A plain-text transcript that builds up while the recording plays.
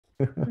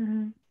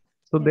Mhm.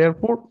 So Yeah.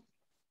 therefore,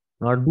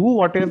 do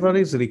whatever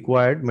is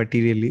required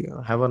materially.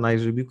 Have a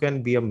nice. You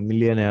can be a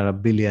millionaire, a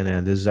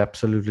billionaire. There's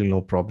absolutely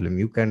no problem.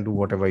 You can do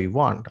whatever you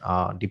want,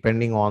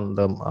 depending on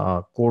the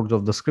codes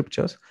of the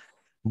scriptures.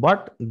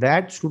 But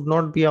that should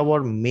not be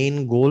our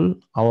main goal,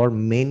 our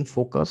main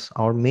focus.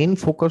 Our main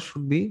focus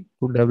should be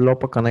to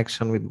develop a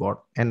connection with God.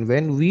 And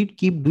when we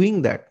keep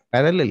doing that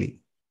parallelly,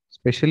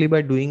 especially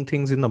by doing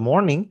things in the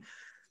morning,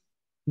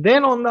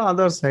 then on the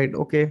other side,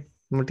 okay,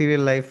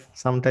 material life,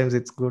 sometimes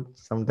it's good,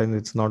 sometimes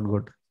it's not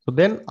good. So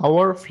then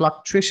our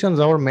fluctuations,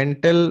 our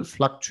mental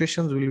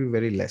fluctuations will be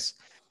very less.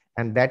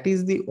 And that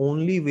is the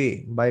only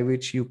way by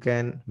which you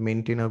can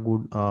maintain a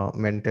good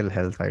mental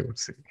health, I would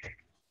say.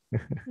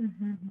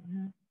 Mhm,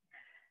 mhm.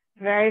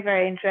 Very,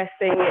 very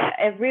interesting.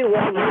 Every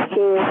word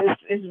you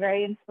say is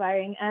very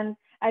inspiring. And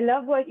I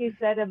love what you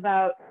said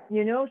about,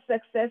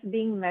 success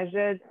being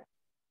measured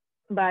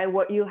by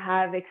what you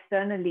have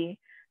externally,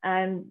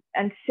 and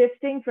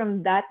shifting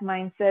from that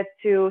mindset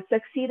to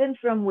succeeding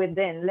from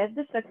within. Let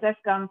the success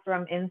come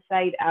from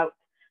inside out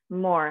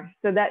more,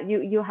 so that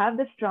you have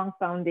the strong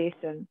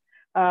foundation.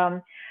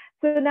 um,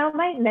 so now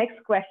my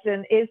next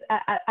question is,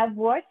 I've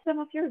watched some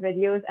of your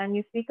videos and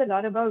you speak a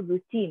lot about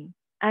routine,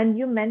 and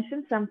you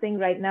mentioned something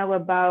right now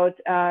about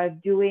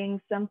doing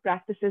some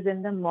practices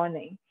in the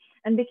morning.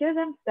 And because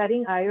I'm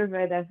studying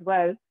Ayurveda as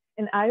well,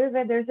 in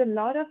Ayurveda, there's a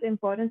lot of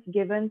importance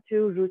given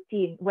to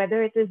routine,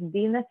 whether it is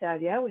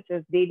dinacharya, which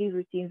is daily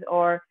routines,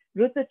 or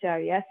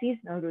rutacharya,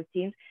 seasonal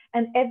routines.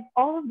 And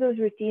all of those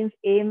routines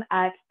aim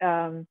at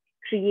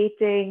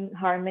creating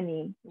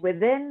harmony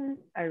within,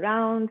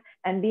 around,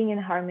 and being in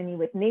harmony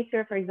with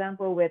nature, for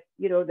example, with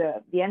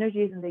the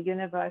energies in the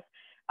universe.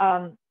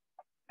 Um,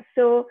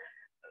 so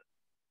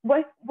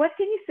what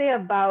can you say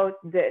about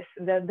this,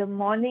 the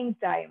morning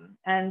time,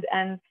 and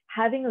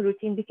having a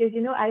routine? Because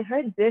I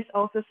heard this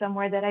also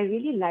somewhere that I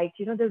really liked.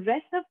 The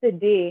rest of the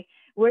day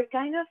we're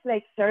kind of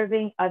like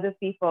serving other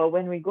people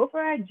when we go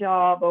for our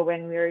job or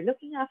when we're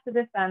looking after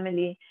the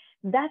family.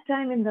 That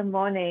time in the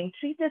morning,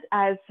 treat it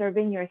as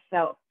serving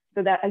yourself,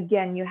 so that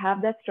again you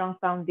have that strong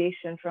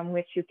foundation from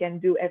which you can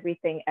do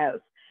everything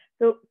else.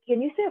 So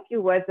can you say a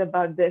few words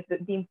about this,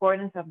 the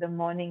importance of the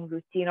morning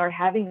routine, or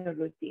having a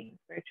routine,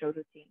 spiritual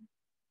routine?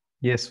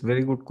 Yes,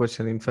 very good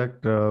question. In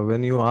fact,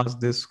 when you ask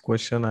this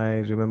question, I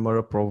remember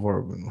a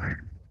proverb.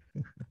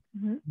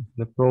 Mhm.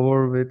 The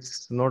proverb,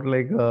 it's not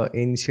like a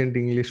ancient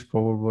English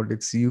proverb, but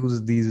it's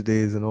used these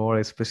days, or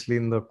especially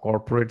in the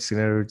corporate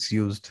scenario, it's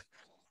used.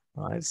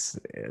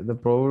 The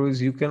proverb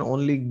is, you can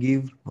only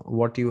give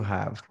what you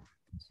have.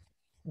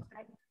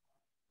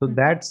 So Mhm.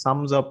 that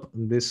sums up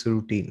this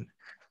routine.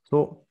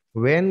 So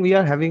when we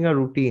are having a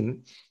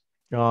routine,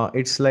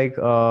 it's like,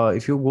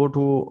 if you go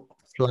to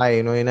fly,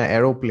 in an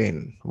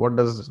aeroplane, what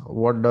does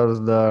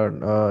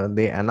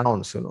they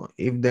announce?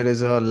 If there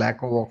is a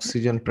lack of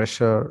oxygen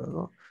pressure,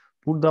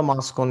 put the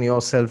mask on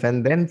yourself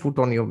and then put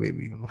on your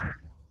baby.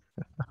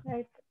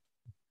 Right.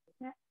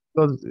 Yeah.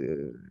 Because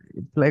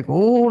it's like,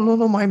 oh no,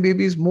 no, my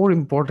baby is more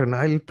important.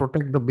 I'll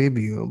protect the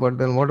baby. But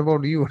then what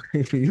about you?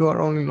 If you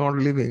are only not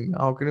living,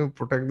 how can you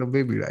protect the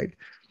baby, right?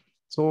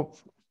 So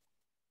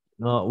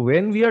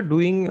when we are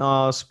doing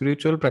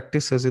spiritual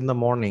practices in the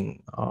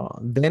morning,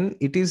 then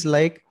it's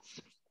like,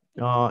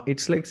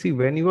 see,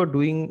 when you are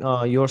doing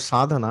your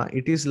sadhana,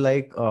 it is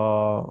like,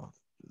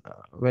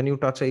 when you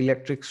touch a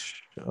electric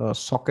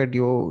socket,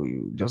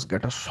 you just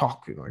get a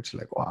shock. It's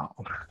like, wow.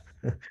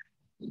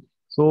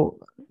 So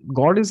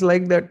God is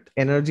like that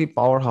energy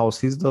powerhouse.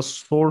 He's the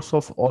source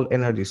of all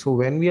energy. So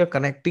when we are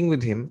connecting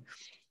with him,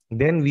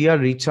 then we are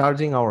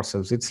recharging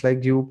ourselves. It's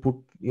like you put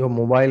your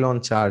mobile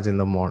on charge in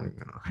the morning.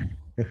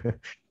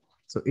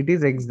 So it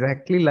is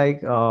exactly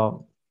like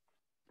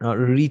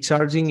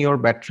recharging your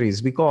batteries.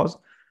 Because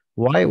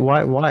why?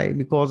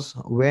 Because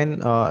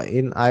when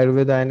in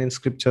Ayurveda and in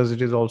scriptures,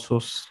 it is also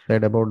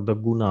said about the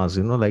gunas.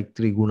 Like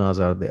three gunas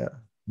are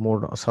there: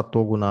 more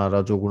sattva guna,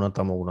 rajo guna,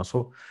 tamo guna.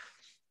 So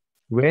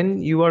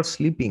when you are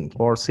sleeping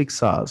for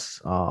 6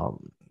 hours,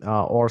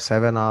 or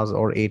 7 hours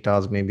or 8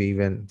 hours, maybe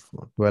even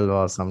 12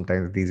 hours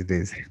sometimes these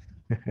days,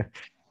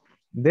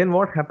 then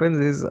what happens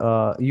is,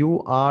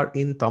 you are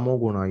in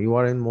tamoguna, you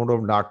are in mode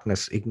of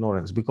darkness,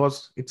 ignorance,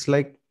 because it's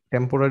like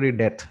temporary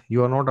death.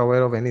 You are not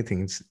aware of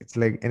anything. It's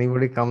like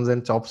anybody comes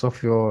and chops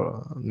off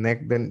your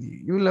neck,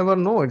 then you'll never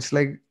know. It's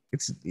like,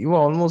 you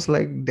are almost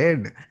like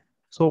dead.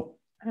 So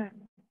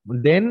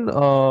then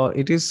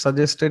it is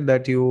suggested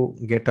that you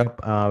get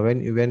up,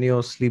 when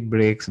your sleep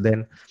breaks,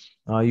 then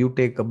you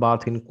take a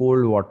bath in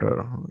cold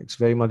water. It's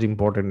very much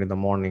important in the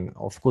morning,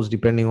 of course,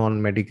 depending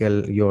on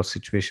medical your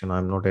situation.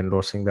 I'm not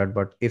endorsing that,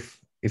 but if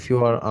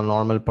you are a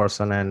normal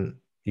person and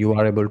you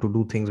are able to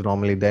do things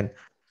normally, then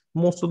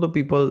most of the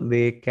people,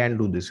 they can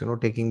do this,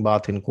 taking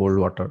bath in cold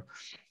water.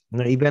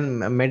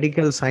 Even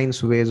medical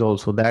science ways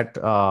also, that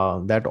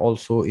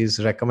also is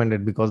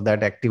recommended, because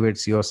that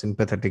activates your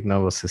sympathetic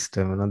nervous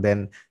system,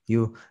 then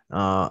you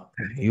uh,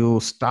 you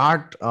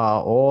start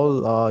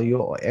all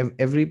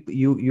every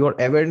your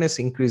awareness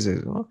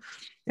increases,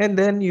 and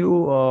then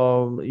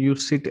you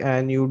sit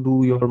and you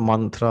do your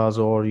mantras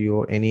or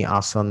your any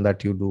asana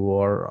that you do,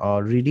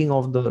 or reading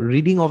of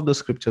the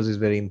scriptures is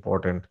very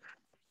important.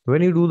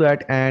 When you do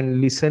that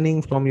and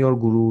listening from your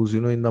gurus,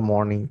 in the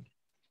morning,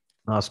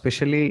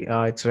 especially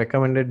it's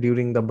recommended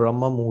during the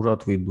Brahma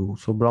Muhurat we do.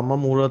 So Brahma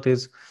Muhurat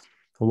is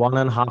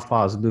 1.5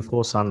 hours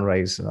before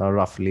sunrise,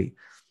 roughly.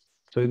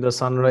 So if the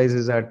sunrise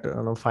is at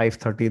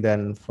 5:30,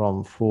 then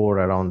from 4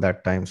 around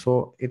that time.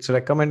 So it's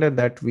recommended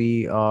that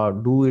we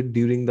do it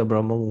during the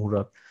Brahma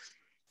Muhurat.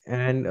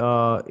 And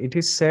it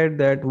is said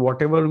that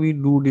whatever we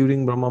do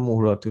during Brahma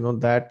Muhurat,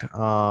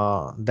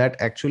 that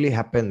actually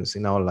happens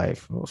in our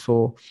life.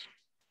 So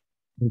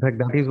in fact,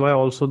 that is why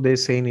also they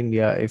say in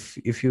India,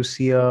 if you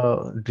see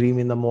a dream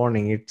in the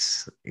morning,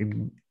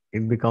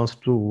 it becomes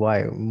true.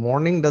 Why?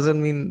 Morning doesn't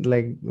mean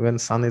like when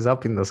sun is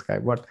up in the sky,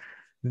 but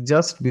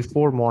just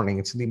before morning,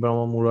 it's the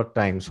Brahma Muhurat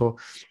time. So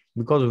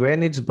because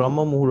when it's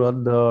Brahma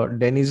Muhurat, the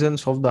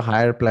denizens of the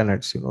higher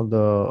planets,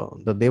 the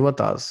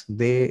devatas,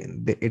 they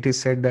it is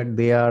said that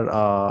they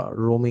are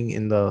roaming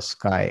in the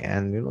sky,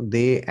 and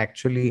they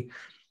actually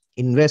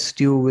invest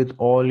you with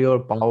all your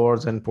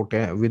powers and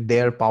with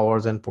their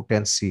powers and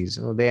potencies.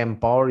 They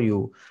empower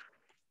you,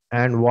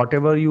 and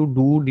whatever you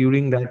do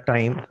during that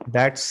time,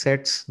 that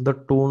sets the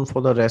tone for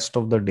the rest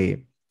of the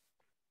day.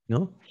 you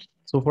know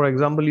so for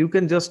example, you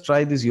can just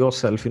try this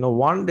yourself.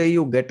 One day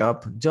you get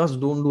up,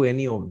 just don't do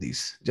any of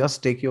this,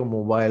 just take your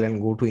mobile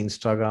and go to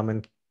Instagram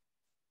and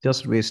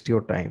just waste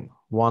your time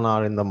 1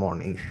 hour in the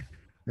morning.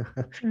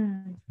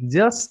 Mm.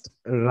 Just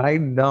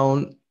write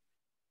down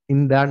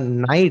in that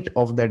night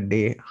of that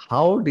day,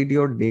 how did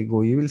your day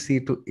go? You will see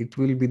it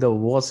will be the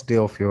worst day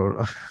of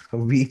your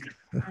week.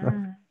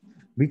 Mm.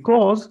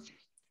 Because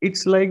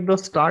it's like the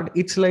start,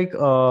 it's like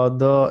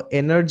the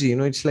energy,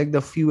 it's like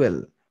the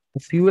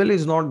fuel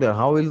is not there,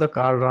 how will the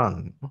car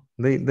run?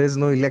 There's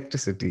no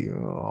electricity,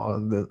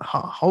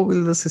 how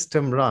will the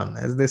system run?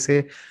 As they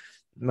say,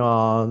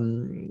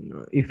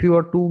 if you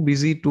are too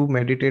busy to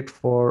meditate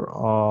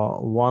for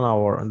 1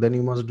 hour, then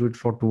you must do it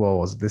for 2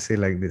 hours, they say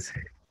like this.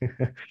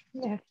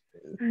 Yes.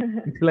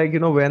 It's like,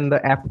 when the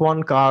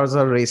F1 cars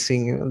are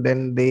racing,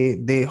 then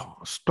they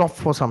stop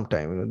for some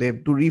time. They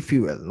have to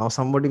refuel. Now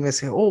somebody may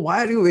say, "Oh,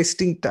 why are you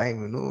wasting time?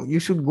 You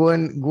should go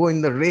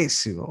in the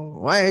race.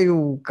 Why are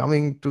you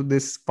coming to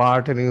this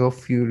part and you're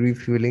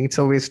refueling? It's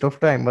a waste of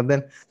time." But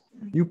then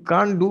you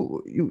can't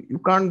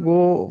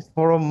go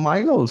for a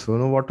mile also.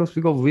 What to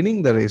speak of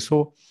winning the race?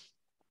 So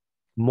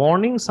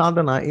morning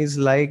sadhana is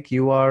like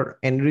you are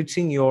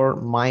enriching your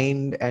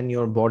mind and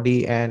your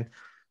body and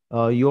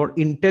your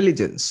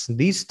intelligence.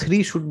 These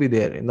three should be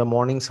there in the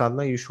morning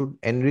sadhana. You should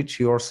enrich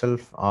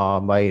yourself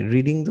by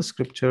reading the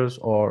scriptures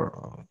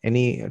or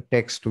any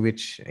text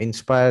which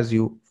inspires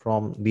you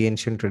from the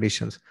ancient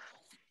traditions.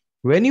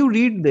 When you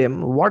read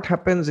them, what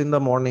happens in the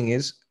morning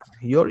is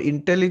your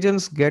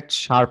intelligence gets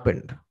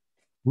sharpened,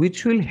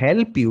 which will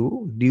help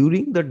you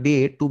during the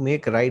day to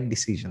make right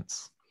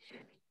decisions.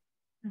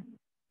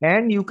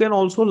 And you can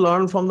also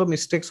learn from the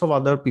mistakes of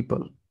other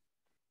people.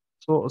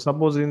 So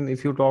suppose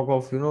if you talk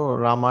of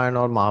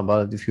Ramayana or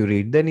Mahabharata, if you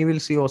read, then you will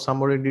see, oh,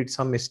 somebody did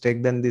some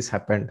mistake, then this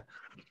happened.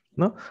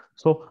 No,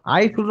 so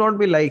I should not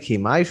be like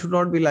him. I should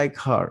not be like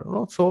her.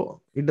 No,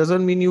 so it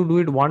doesn't mean you do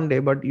it one day,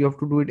 but you have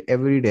to do it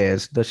every day.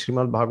 As the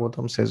Srimad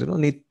Bhagavatam says,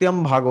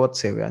 Nityam Bhagavat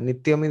Sevya.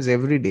 Nityam means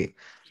every day.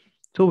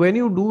 So when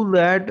you do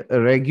that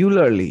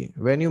regularly,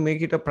 when you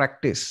make it a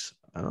practice,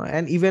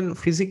 and even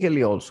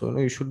physically also,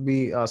 you should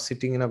be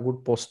sitting in a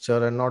good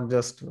posture and not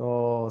just,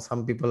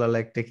 some people are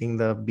like taking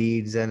the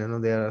beads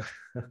and they are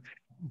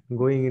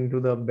going into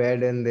the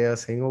bed and they are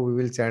saying, oh, we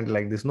will chant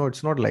like this. No,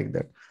 it's not like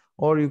that.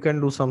 Or you can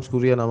do some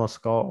Surya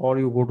Namaskar, or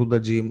you go to the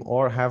gym,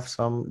 or have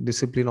some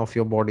discipline of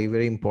your body,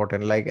 very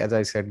important. Like, as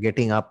I said,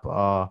 getting up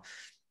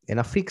in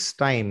a fixed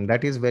time,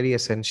 that is very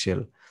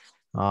essential.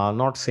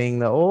 Not saying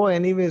that, oh,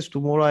 anyways,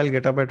 tomorrow I'll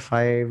get up at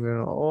 5,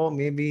 oh,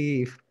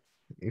 maybe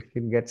if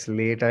it gets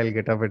late, I'll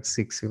get up at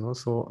 6,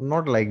 so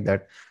not like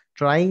that.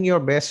 Trying your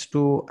best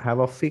to have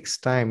a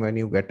fixed time when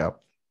you get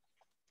up.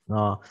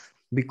 uh,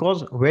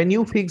 because when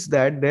you fix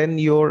that, then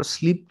your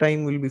sleep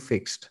time will be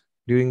fixed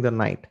during the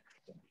night.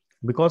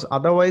 Because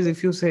otherwise,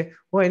 if you say,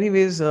 oh,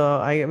 anyways,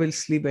 I will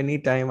sleep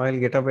anytime, I'll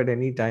get up at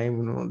any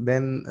time,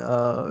 then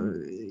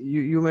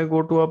you may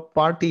go to a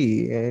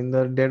party in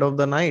the dead of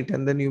the night,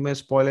 and then you may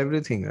spoil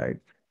everything, right?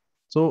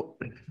 So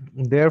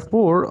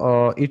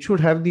therefore, it should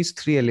have these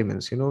three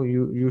elements.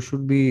 You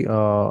should be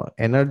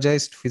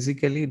energized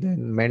physically,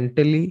 then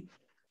mentally.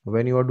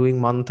 When you are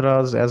doing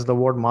mantras, as the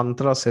word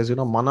mantra says,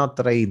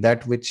 manatrai,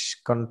 that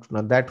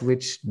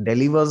which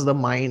delivers the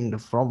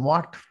mind from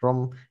what?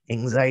 From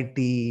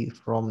anxiety,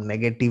 from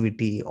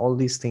negativity, all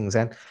these things.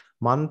 And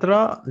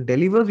mantra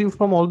delivers you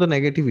from all the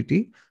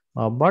negativity,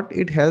 but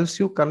it helps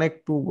you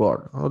connect to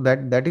God.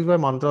 That is why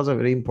mantras are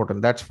very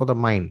important. That's for the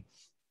mind.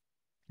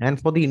 And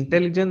for the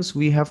intelligence,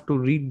 we have to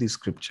read the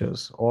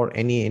scriptures or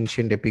any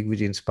ancient epic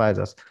which inspires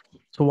us.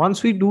 So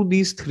once we do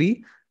these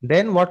three,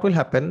 then what will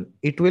happen?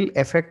 It will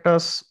affect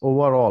us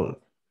overall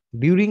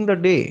during the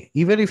day.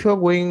 Even if you're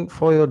going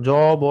for your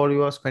job or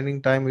you are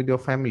spending time with your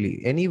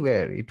family,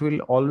 anywhere, it will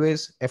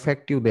always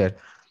affect you there.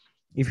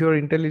 If your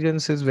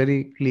intelligence is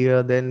very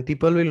clear, then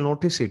people will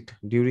notice it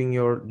during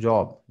your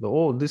job.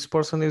 Oh, this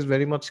person is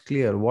very much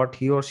clear. What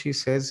he or she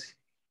says,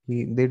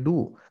 they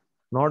do.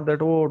 Not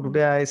that, oh,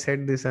 today I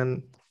said this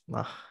and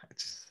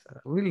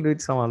we'll do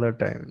it some other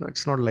time. No,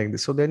 it's not like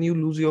this. So then you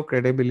lose your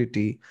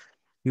credibility,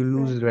 you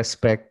lose Right.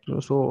 respect.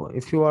 So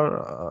if you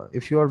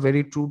are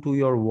very true to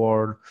your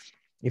word,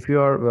 if you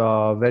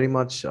are very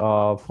much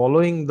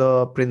following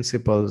the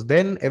principles,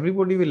 then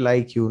everybody will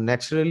like you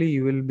naturally.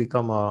 You will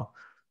become a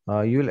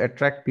you will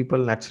attract people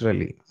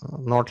naturally,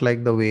 not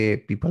like the way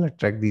people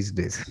attract these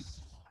days.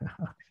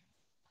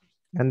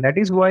 And that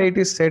is why it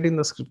is said in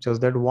the scriptures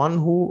that one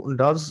who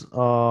does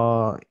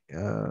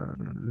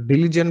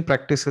diligent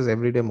practices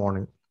every day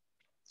morning,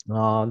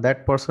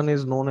 that person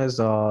is known as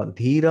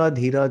Dhira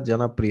Dhira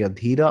Janapriya.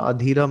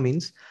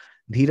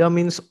 Dhira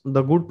means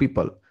the good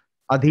people.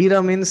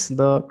 Adhira means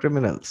the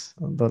criminals,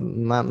 the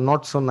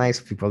not so nice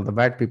people, the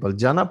bad people.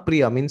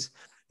 Janapriya means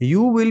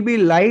you will be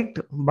liked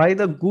by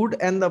the good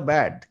and the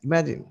bad.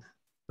 Imagine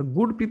the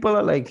good people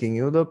are liking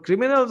you, the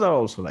criminals are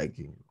also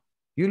liking you.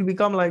 You will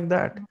become like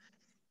that.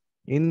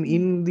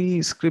 In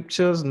the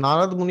scriptures,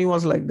 Narad Muni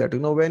was like that.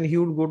 When he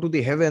would go to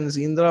the heavens,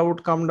 Indra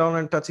would come down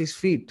and touch his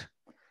feet.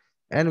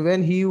 And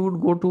when he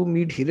would go to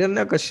meet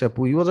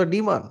Hiranyakashipu, he was a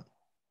demon.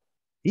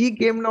 He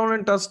came down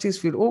and touched his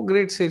feet. Oh,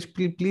 great sage,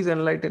 please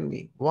enlighten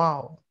me.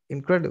 Wow,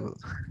 incredible.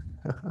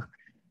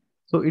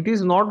 So it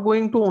is not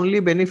going to only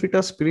benefit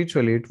us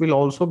spiritually, it will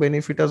also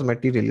benefit us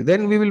materially.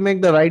 Then we will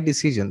make the right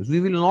decisions.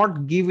 We will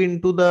not give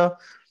into the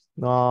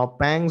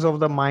pangs of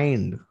the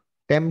mind,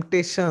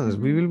 temptations.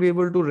 We will be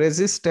able to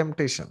resist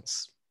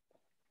temptations.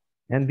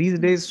 And these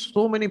days,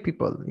 so many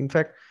people, in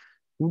fact,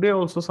 today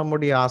also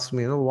somebody asked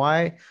me,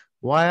 why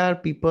are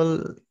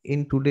people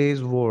in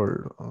today's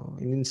world,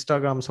 in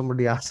Instagram,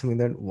 somebody asked me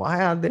that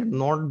why are they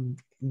not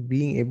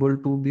being able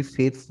to be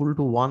faithful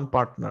to one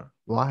partner?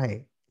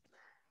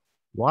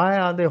 Why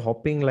are they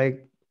hopping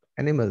like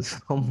animals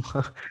from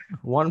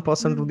one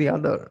person to the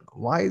other?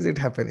 Why is it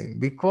happening?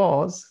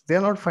 Because they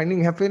are not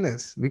finding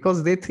happiness,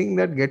 because they think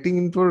that getting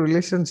into a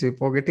relationship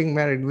or getting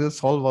married will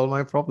solve all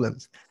my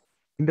problems.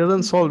 It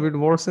doesn't solve, it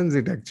worsens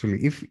it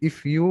actually.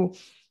 If you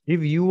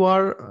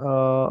are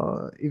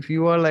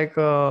like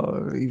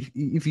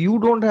if you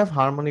don't have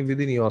harmony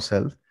within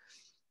yourself,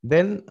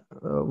 then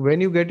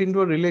when you get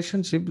into a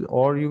relationship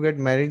or you get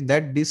married,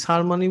 that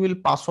disharmony will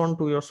pass on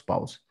to your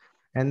spouse,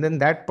 and then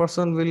that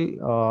person will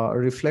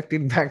reflect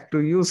it back to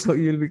you, so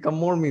you'll become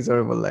more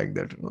miserable like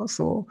that.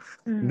 So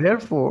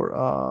therefore,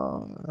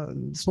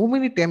 so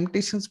many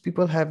temptations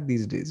people have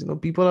these days.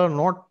 People are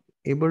not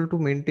able to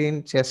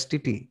maintain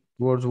chastity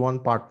towards one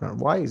partner.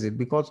 Why is it?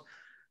 Because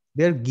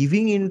they're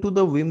giving into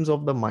the whims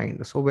of the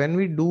mind. So when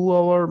we do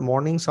our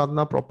morning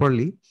sadhana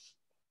properly,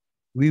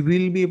 we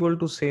will be able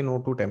to say no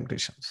to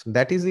temptations.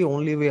 That is the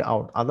only way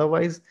out.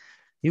 Otherwise,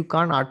 you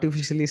can't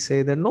artificially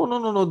say that no, no,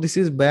 no, no, this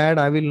is bad,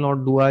 I will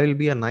not do, I will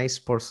be a nice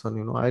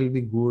person, I will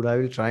be good, I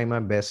will try my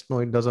best. No,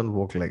 it doesn't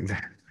work like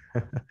that.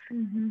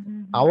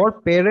 Our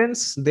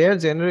parents, their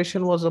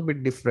generation was a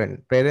bit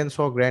different. Parents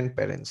or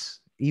grandparents,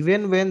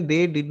 even when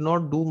they did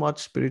not do much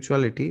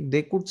spirituality,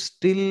 they could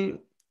still,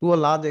 to a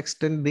large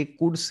extent, they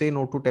could say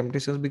no to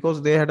temptations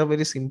because they had a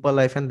very simple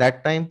life. And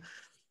that time,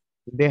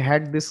 they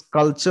had this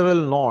cultural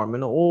norm,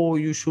 oh,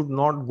 you should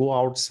not go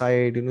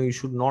outside, you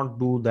should not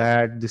do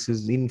that, this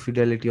is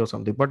infidelity or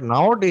something. But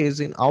nowadays,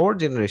 in our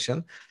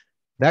generation,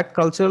 that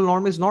cultural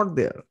norm is not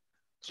there.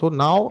 So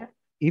now,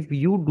 if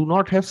you do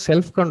not have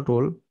self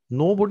control,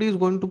 nobody is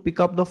going to pick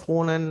up the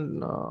phone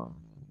and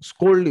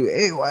scold you.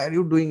 Hey, why are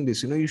you doing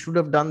this? You should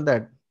have done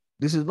that.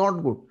 This is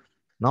not good.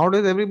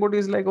 Nowadays, everybody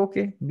is like,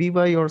 okay, be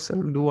by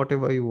yourself, do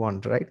whatever you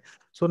want, right?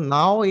 So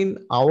now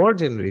in our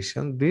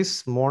generation,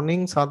 this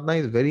morning sadhana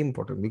is very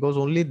important, because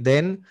only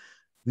then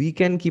we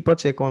can keep a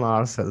check on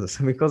ourselves.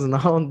 Because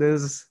now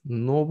there's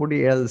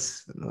nobody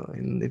else.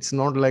 It's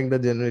not like the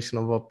generation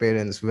of our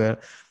parents, where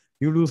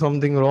you do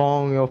something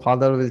wrong, your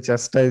father will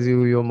chastise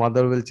you, your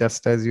mother will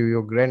chastise you,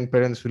 your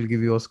grandparents will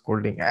give you a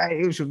scolding. Hey,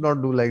 you should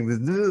not do like this.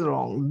 This is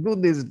wrong. Do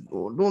this.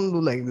 Don't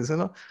do like this.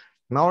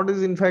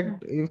 Nowadays, in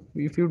fact,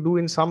 if you do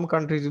in some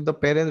countries, if the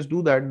parents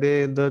do that,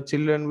 the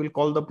children will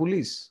call the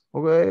police.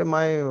 Okay,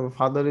 my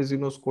father is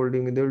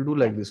scolding me. They will do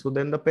like this. So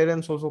then the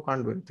parents also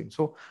can't do anything.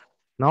 So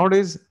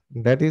nowadays,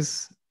 that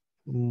is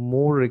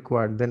more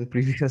required than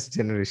previous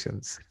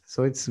generations.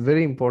 So it's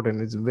very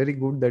important. It's very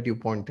good that you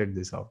pointed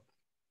this out.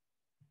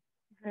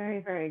 Very,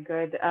 very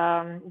good.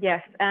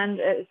 Yes, and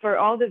for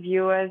all the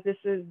viewers,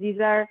 these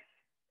are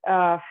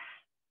uh,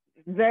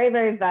 very,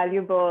 very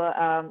valuable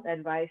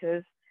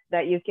advices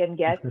that you can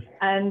get.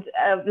 And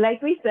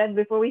like we said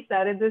before we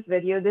started this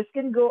video, this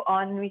can go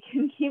on. We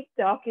can keep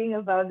talking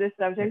about this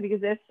subject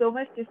because there's so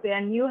much to say,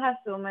 and you have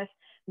so much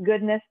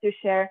goodness to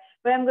share.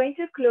 But I'm going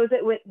to close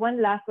it with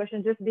one last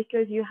question, just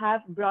because you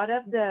have brought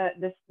up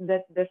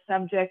the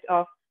subject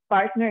of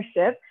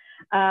partnership.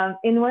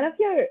 In one of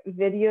your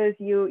videos,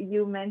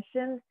 you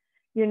mentioned,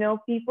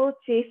 people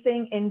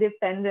chasing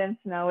independence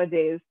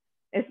nowadays,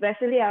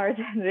 especially our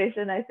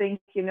generation. I think,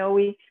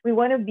 we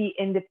want to be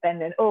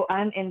independent. Oh,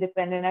 I'm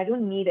independent. I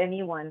don't need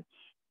anyone.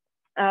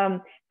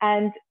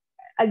 And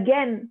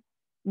again,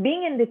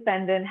 being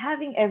independent,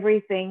 having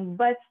everything,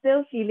 but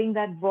still feeling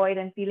that void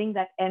and feeling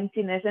that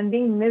emptiness and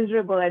being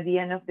miserable at the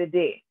end of the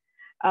day.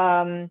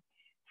 Um,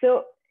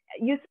 so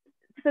you,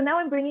 so now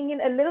I'm bringing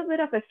in a little bit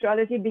of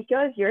astrology,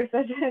 because you're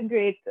such a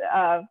great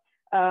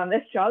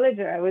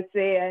astrologer, I would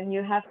say, and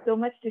you have so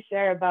much to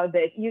share about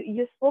that.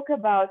 You spoke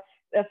about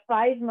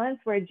 5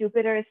 months where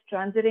Jupiter is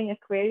transiting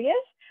Aquarius,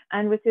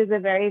 and which is a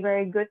very,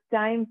 very good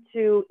time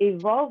to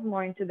evolve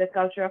more into the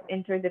culture of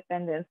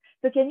interdependence.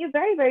 So, can you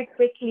very, very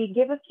quickly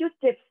give a few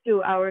tips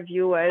to our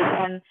viewers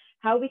on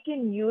how we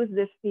can use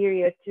this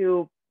period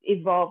to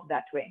evolve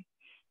that way?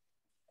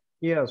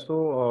 Yeah,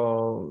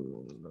 so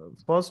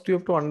first you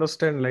have to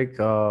understand, like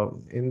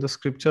in the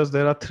scriptures,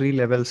 there are three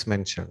levels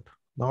mentioned.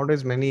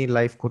 Nowadays, many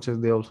life coaches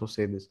they also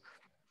say this.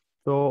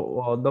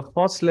 So the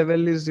first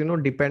level is,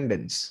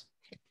 dependence.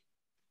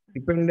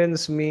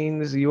 Dependence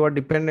means you are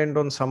dependent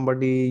on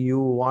somebody.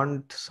 You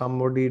want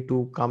somebody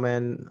to come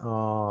and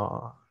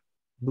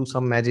do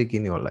some magic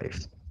in your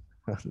life.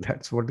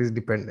 That's what is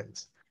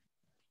dependence.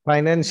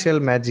 Financial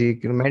Right.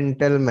 magic,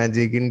 mental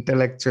magic,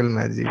 intellectual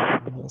magic,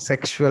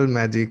 sexual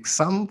magic,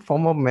 some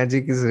form of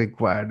magic is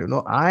required.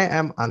 I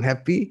am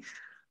unhappy.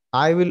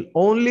 I will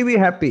only be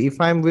happy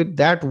if I'm with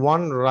that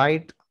one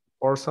right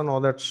person or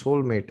that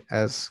soulmate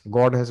as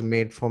God has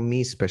made for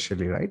me,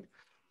 specially, right?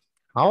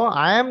 How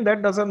I am,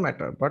 that doesn't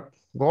matter. But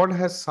God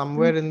has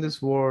somewhere in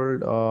this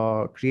world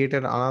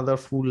created another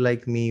fool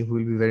like me who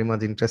will be very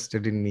much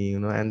interested in me,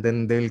 and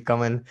then they'll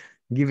come and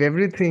give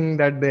everything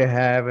that they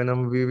have,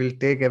 and we will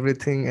take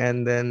everything,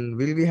 and then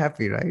we'll be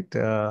happy, right?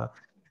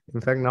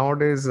 In fact,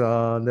 nowadays there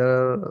are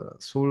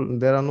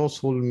no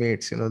soul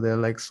mates. There are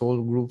like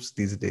soul groups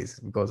these days,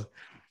 because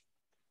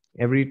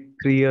every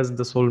 3 years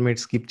the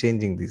soulmates keep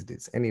changing these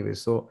days. Anyway,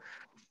 so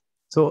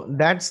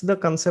that's the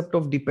concept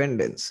of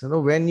dependence.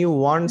 When you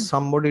want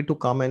somebody to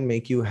come and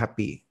make you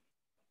happy,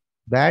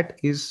 that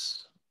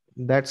is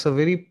that's a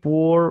very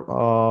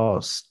poor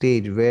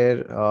stage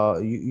where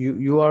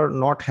you are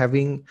not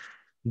having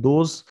those